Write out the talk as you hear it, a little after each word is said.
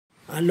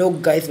Hello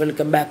guys,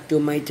 welcome back to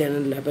my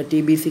channel. അപ്പോൾ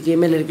TBC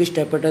game എല്ലാവർക്കും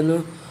ഇഷ്ടപ്പെട്ടെന്ന്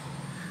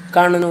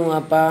കാണുന്നു.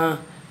 അപ്പോൾ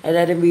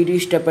എല്ലാവരും വീഡിയോ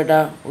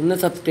ഇഷ്ടപ്പെട്ടാൽ ഒന്ന്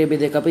സബ്സ്ക്രൈബ്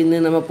ചെയ്തേക്കാം. അപ്പോൾ ഇന്ന്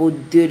നമ്മൾ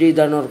പുതിയൊരു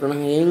ഇതാണ് ഓർക്കണം,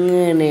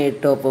 എങ്ങനെ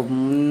ടോപ്പ്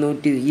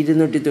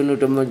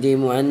 299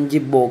 ഗെയിമും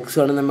 5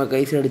 ബോക്സുമാണ് നമ്മൾ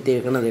കൈസ്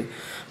എടുത്തേക്കണത്.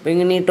 അപ്പോൾ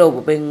ഇങ്ങനെ ഈ ടോപ്പ്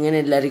അപ്പോൾ എങ്ങനെ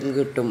എല്ലാവർക്കും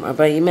കിട്ടും.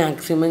 അപ്പോൾ ഈ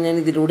മാക്സിമം ഞാൻ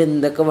ഇതിലൂടെ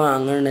എന്തൊക്കെ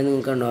വാങ്ങണമെന്ന്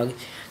നിങ്ങൾക്ക് ഉണ്ടാകും.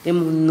 ഈ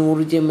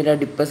 300 ജെമ്മിൻ്റെ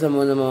അടിപ്പ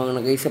സംഭവം നമ്മൾ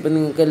വാങ്ങണം കൈസ്. അപ്പോൾ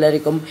നിങ്ങൾക്ക്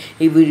എല്ലാവർക്കും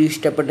ഈ വീഡിയോ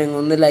ഇഷ്ടപ്പെട്ടെങ്കിൽ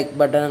ഒന്ന് ലൈക്ക്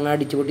ബട്ടൺ അങ്ങ്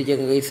അടിച്ച്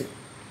പൊട്ടിച്ചേക്കാം കൈസ്.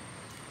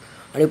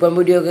 അടിപ്പൻ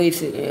വീഡിയോ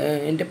കൈസ്,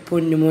 എൻ്റെ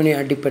പൊന്നുമോനെ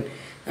അടിപ്പൻ.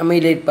 നമ്മൾ ഈ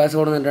ലൈറ്റ് പാസ്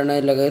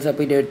കൊടുത്തിട്ടുണ്ടായില്ല കൈസ്.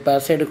 അപ്പോൾ ഈ ലൈറ്റ്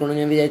പാസ് എടുക്കണം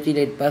ഞാൻ വിചാരിച്ചു. ഈ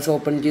ലൈറ്റ് പാസ്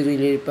ഓപ്പൺ ചെയ്തു, ഈ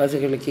ലൈറ്റ്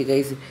പാസ് കളിക്കി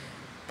കൈസ്.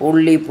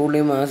 പുള്ളി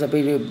മാസം. അപ്പോൾ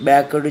ഈ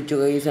ബാക്ക് അടിച്ചു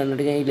കൈസ്.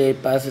 എന്നിട്ട് ഞാൻ ഈ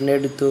ലൈറ്റ് പാസിൻ്റെ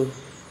എടുത്തു.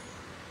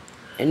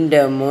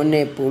 എൻ്റെ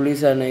മോനെ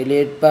പോലീസാണ്. ഈ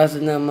ലൈറ്റ് പാസ്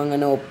നമ്മൾ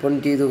അങ്ങനെ ഓപ്പൺ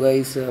ചെയ്തു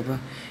കൈസ്. അപ്പോൾ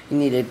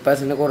ഇനി ലൈറ്റ്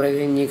പാസിൻ്റെ കുറേ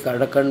ഇനി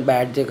കടക്കാൻ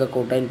ബാഡ്ജൊക്കെ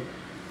കൂട്ടാൻ.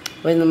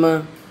 അപ്പോൾ നമ്മൾ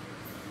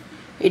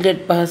ഈ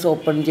ലൈറ്റ് പാസ്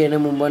ഓപ്പൺ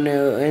ചെയ്യുന്നതിന് മുമ്പ് തന്നെ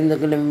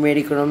എന്തെങ്കിലും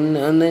മേടിക്കണം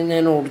എന്ന്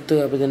ഞാൻ ഓർത്തു.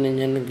 അപ്പോൾ തന്നെ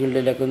ഞാൻ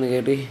ഗിൽഡിലൊക്കെ ഒന്ന്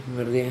കയറി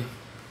വെറുതെ.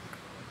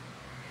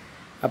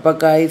 അപ്പോൾ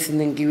ഗൈസ്,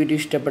 നിങ്ങൾക്ക് വീഡിയോ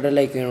ഇഷ്ടപ്പെട്ട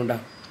ലൈക്ക് ചെയ്യണോട്ടാ.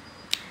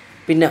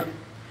 പിന്നെ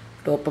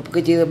ടോപ്പൊക്കെ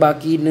ചെയ്ത്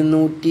ബാക്കി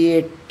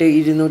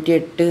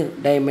 208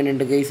 ഡയമണ്ട്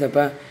ഉണ്ട് ഗൈസ്.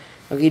 അപ്പോൾ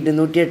നമുക്ക്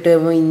 208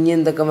 ആകുമ്പോൾ ഇനി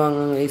എന്തൊക്കെ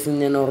വാങ്ങാം ഗൈസ്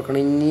ഞാൻ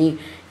ഓർക്കണം.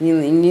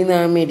 ഇനി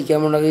ഞാൻ മേടിക്കാൻ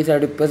പോകേണ്ട ഗൈസ്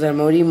അടുത്ത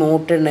സമയം ഒരു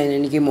ഇമോട്ട്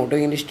ഉണ്ടായിരുന്നു. എനിക്ക് ഇമോട്ട്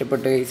ഭയങ്കര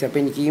ഇഷ്ടപ്പെട്ട ഗൈസ്. അപ്പോൾ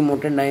എനിക്ക് ഈ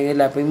ഇമോട്ട്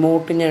ഉണ്ടായിരുന്നില്ല. അപ്പോൾ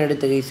ഇമോട്ട് ഞാൻ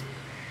എടുത്ത ഗൈസ്.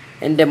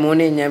 എൻ്റെ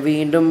മോനെ ഞാൻ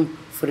വീണ്ടും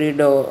ഫ്രീ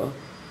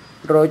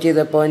ഡ്രോ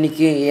ചെയ്തപ്പോൾ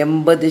എനിക്ക്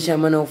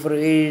 80% ഓഫർ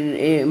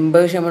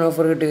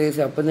കിട്ടി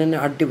കേസ്. അപ്പം തന്നെ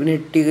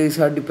അടിപ്പിനിട്ട് കേസ്.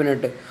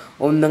 അടിപ്പിനിട്ട്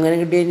ഒന്നങ്ങനെ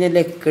കിട്ടി കഴിഞ്ഞാൽ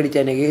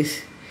ലെക്കടിച്ചാണ് കേസ്.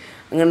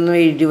 അങ്ങനെ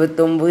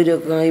 79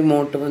 രൂപ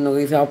ഇമോട്ട് വന്നു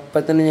കേസ്.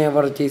 അപ്പം തന്നെ ഞാൻ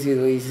പർച്ചേസ്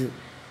ചെയ്തു കേസ്.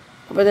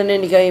 അപ്പോൾ തന്നെ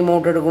എനിക്ക് ആ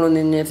ഇമോട്ട്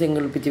എടുക്കണമെന്ന് ഞാൻ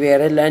സങ്കല്പിച്ച്.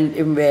 വേറെ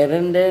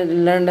എൻ്റെ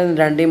എല്ലാണ്ട്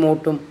 2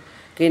 ഇമോട്ടും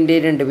എൻ്റെ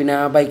കയ്യിലുണ്ട്. പിന്നെ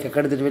ആ ബൈക്കൊക്കെ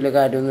എടുത്തിട്ട് വലിയ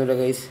കാര്യമൊന്നുമില്ല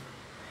കേസ്.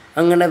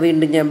 അങ്ങനെ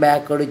വീണ്ടും ഞാൻ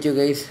ബാക്ക് അടിച്ചു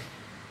കേസ്.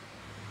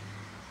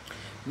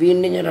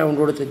 വീണ്ടും ഞാൻ റൗണ്ട്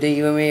കൊടുത്തു.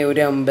 ദൈവമേ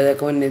ഒരു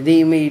 50 വന്നു.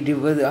 ദൈവമേ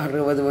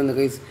 60 വന്നു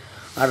കൈസ്.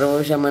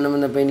 60%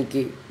 വന്നപ്പോൾ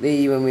എനിക്ക്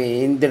ദൈവമേ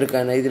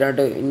എന്തെടുക്കാനാണ്.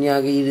 ഇതിനായിട്ട് ഇനി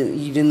ആകെ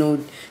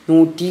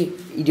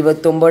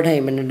 129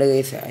 ഡയമണ്ട് ഉണ്ട്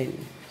കൈസ്.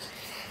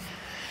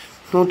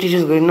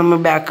 120 നമ്മൾ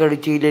ബാക്ക്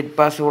അടിച്ച് ലെറ്റ്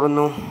പാസ്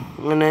കൊടുന്നു.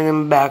 അങ്ങനെ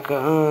നമ്മൾ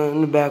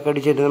ബാക്ക്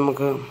അടിച്ചിട്ട്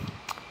നമുക്ക്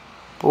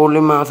പൊള്ളി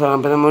മാസമാണ്.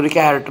 അപ്പോൾ നമ്മൾ ഒരു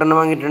ക്യാരക്ടറിനെ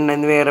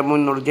വാങ്ങിയിട്ടുണ്ടായിരുന്നു വേറെ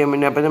 300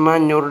 ജെമ്മിന്. അപ്പോൾ നമ്മൾ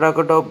 500 രൂപ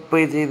ടോപ്പ്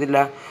ചെയ്തില്ല.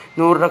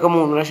 100 രൂപ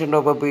 3 പ്രാവശ്യം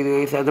ടോപ്പ് ചെയ്ത്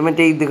കൈസ്. അത്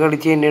മറ്റേ ഇത്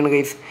കളിച്ച് തന്നെയാണ്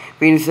കൈസ്.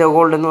 പിൻസ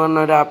ഗോൾഡ് എന്ന് പറഞ്ഞ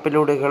ഒരു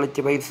ആപ്പിലൂടെ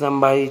കളിച്ച് പൈസ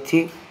സമ്പാദിച്ച്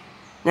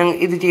ഞങ്ങൾ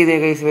ഇത് ചെയ്തേ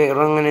കൈസ്.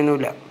 വേറെ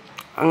അങ്ങനെയൊന്നുമില്ല.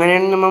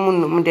 അങ്ങനെയാണ് നമ്മൾ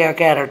മറ്റേ ആ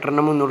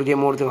ക്യാരക്ടറിനെ 300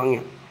 ജെമ്മ് കൊടുത്ത്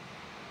വാങ്ങിയത്.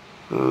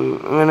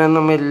 അങ്ങനെ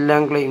നമ്മൾ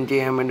എല്ലാം ക്ലെയിം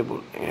ചെയ്യാൻ വേണ്ടി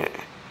പോകും.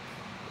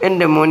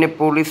 എൻ്റെ മോനെ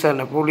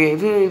പോലീസാണ്.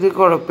 ഇത്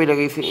കുഴപ്പമില്ല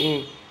കൈസ്.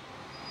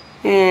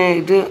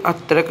 ഇത്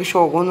അത്രയ്ക്ക്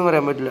ഷോക്കൊന്നും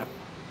പറയാൻ പറ്റില്ല.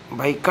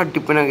 Bike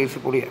അടിപ്പനാണ് case.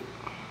 പൊളിയാണ്.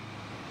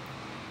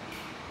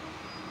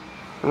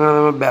 അങ്ങനെ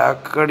നമ്മൾ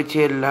ബാക്ക് അടിച്ച്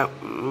എല്ലാം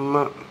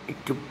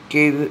എക്വിപ്പ്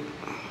ചെയ്ത്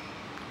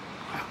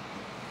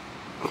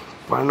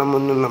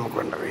പണമൊന്നും നമുക്ക്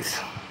വേണ്ട കേസ്.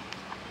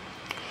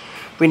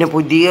 പിന്നെ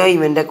പുതിയ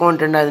ഇവൻ്റൊക്കെ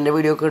വന്നിട്ടുണ്ട്. അതിൻ്റെ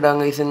വീഡിയോ ഒക്കെ ഇടാൻ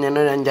കേസ്. ഞാൻ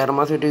ഒരു 5-6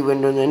 മാസമായിട്ട്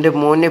ഇവൻ്റ് വന്നു. എൻ്റെ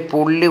മോനെ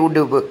പുള്ളി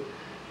ഉടുപ്പ്.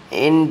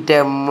 എൻ്റെ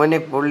മോനെ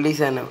പുള്ളി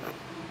സാധനം.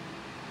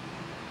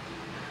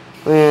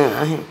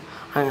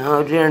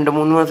 ഒരു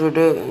 2-3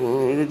 മാസമായിട്ട്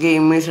ഇത്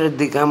ഗെയിമിൽ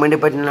ശ്രദ്ധിക്കാൻ വേണ്ടി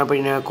പറ്റുന്നില്ല.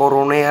 പിന്നെ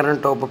കൊറോണ കാരണം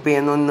ടോപ്പപ്പ്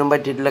ചെയ്യാനൊന്നും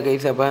പറ്റിയിട്ടില്ല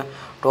കേസ്. അപ്പോൾ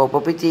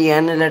ടോപ്പപ്പ്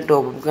ചെയ്യാനല്ല,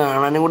 ടോപ്പപ്പ്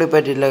കാണാനും കൂടി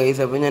പറ്റില്ല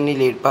കേസ്. അപ്പോൾ ഞാൻ ഈ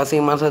ലൈറ്റ് പാസ് ഈ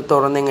മാസം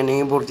തുറന്ന്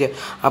എങ്ങനെയെങ്കിലും പൂർത്തി.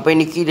 അപ്പോൾ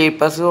എനിക്ക് ഈ ലൈറ്റ്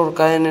പാസ്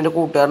തുറക്കാതെ തന്നെ എൻ്റെ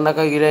കൂട്ടുകാരൻ്റെ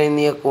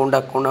കയ്യിലായിരുന്നു ഈ അക്കൗണ്ട്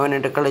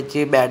അവനായിട്ട് കളിച്ച്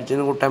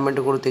ബാഡ്ജൊന്ന് കൂട്ടാൻ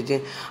വേണ്ടി കൊടുത്തിച്ച്.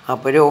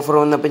 അപ്പോൾ ഒരു ഓഫർ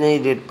വന്നപ്പോൾ ഞാൻ ഈ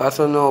ലൈറ്റ് പാസ്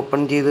ഒന്ന് ഓപ്പൺ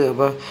ചെയ്ത്.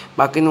 അപ്പോൾ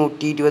ബാക്കി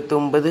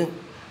 129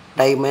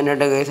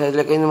 ഡയമണ്ട് കേസ്.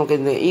 അതിലൊക്കെ നമുക്ക്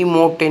എന്ത് ഈ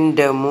ഇമോട്ട്.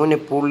 എൻ്റെ മോനെ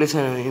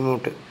പോലീസാണ്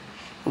ഇമോട്ട്.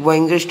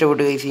 ഭയങ്കര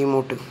ഇഷ്ടപ്പെട്ടു കൈസ് ഈ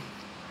ഇമോട്ട്.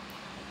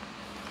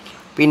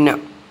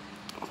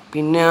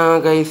 പിന്നെ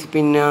കൈസ്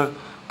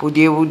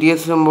പുതിയ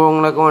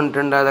സംഭവങ്ങളൊക്കെ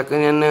വന്നിട്ടുണ്ട്. അതൊക്കെ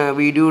ഞാൻ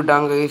വീഡിയോ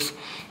ഇടാം കൈസ്.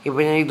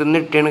 ഇപ്പോൾ ഞാൻ ഇതൊന്നും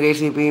ഇട്ടാണ്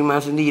കൈസ്. ഇപ്പോൾ ഈ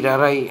മാസം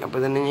തീരാറായി. അപ്പോൾ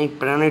തന്നെ ഞാൻ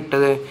ഇപ്പോഴാണ്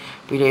ഇട്ടത്.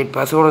 ഇപ്പോൾ ലൈറ്റ്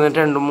പാസ് കൊടുത്തിട്ട്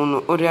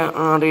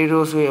 6-7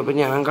 ദിവസമായി. അപ്പോൾ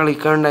ഞാൻ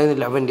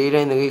കളിക്കാനുണ്ടായിരുന്നില്ല. അപ്പോൾ എൻ്റെ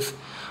കയ്യിലായിരുന്നു കൈസ്.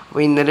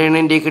 അപ്പോൾ ഇന്നലെയാണ്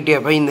എൻ്റെ കിട്ടിയത്.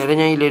 അപ്പോൾ ഇന്നലെ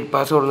ഞാൻ ഈ ലൈറ്റ്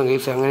പാസ് കൊടുന്നു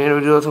കൈസ്. അങ്ങനെ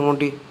ഒരു ദിവസം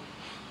കൊണ്ട്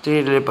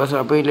 3 ലൈറ്റ് പാസ്.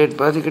 അപ്പോൾ ഈ ലൈറ്റ്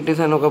പാസ് കിട്ടിയ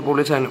സാധനമൊക്കെ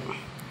പൊളി സാധനം.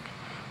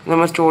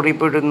 നമ്മൾ സ്റ്റോറി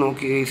പോയിട്ട്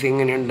നോക്കി കേസ്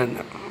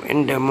എങ്ങനെയുണ്ടെന്ന്.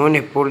 എൻ്റെ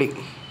മോനെ പൊളി.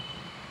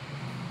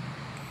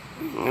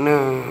 അങ്ങനെ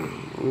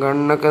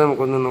ഗണ്ണൊക്കെ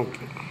നമുക്കൊന്ന്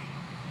നോക്കി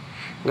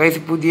ഗൈസ്.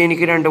 പുതിയ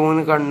എനിക്ക്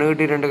 2-3 കണ്ണ്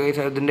കിട്ടിയിട്ടുണ്ട്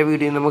ഗൈസ്. അതിൻ്റെ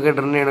വീഡിയോ നമുക്ക്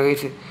ഇടുന്നതാണ്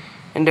ഗൈസ്.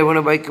 എൻ്റെ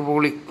മോനെ ബൈക്ക്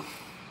പൊളി.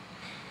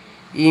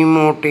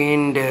 ഇമോട്ട്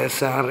എൻ്റെ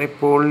സാറേ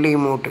പൊള്ളി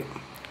ഇമോട്ട്.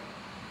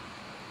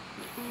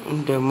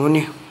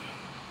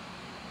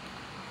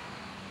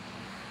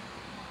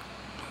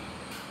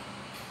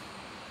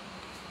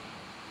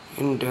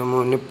 എൻ്റെ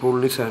മോനെ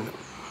പൊള്ളി സാധനം.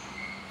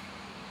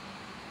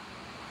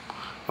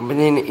 അപ്പം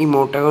ഞാൻ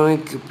ഇമോട്ടൊക്കെ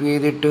എക്വിപ്പ്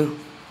ചെയ്തിട്ട്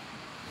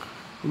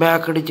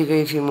ബാക്ക് അടിച്ച്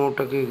കൈസ്.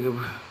 ഇമോട്ടൊക്കെ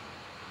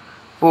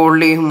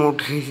പൊള്ളി ഇമോട്ട്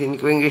കൈസ്.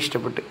 എനിക്ക് ഭയങ്കര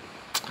ഇഷ്ടപ്പെട്ട്.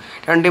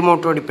 2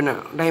 ഇമോട്ടും അടിപ്പിന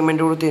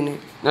ഡയമണ്ട് കൊടുത്തതിന്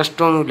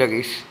നഷ്ടമൊന്നുമില്ല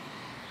കൈസ്.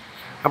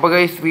 അപ്പോൾ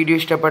ഗൈസ് വീഡിയോ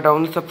ഇഷ്ടപ്പെട്ടാൽ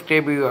ഒന്ന്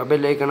സബ്സ്ക്രൈബ് ചെയ്യുക,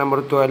 ബെല്ലൈക്കൺ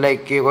അമർത്തുക,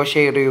 ലൈക്ക് ചെയ്യുക,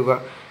 ഷെയർ ചെയ്യുക.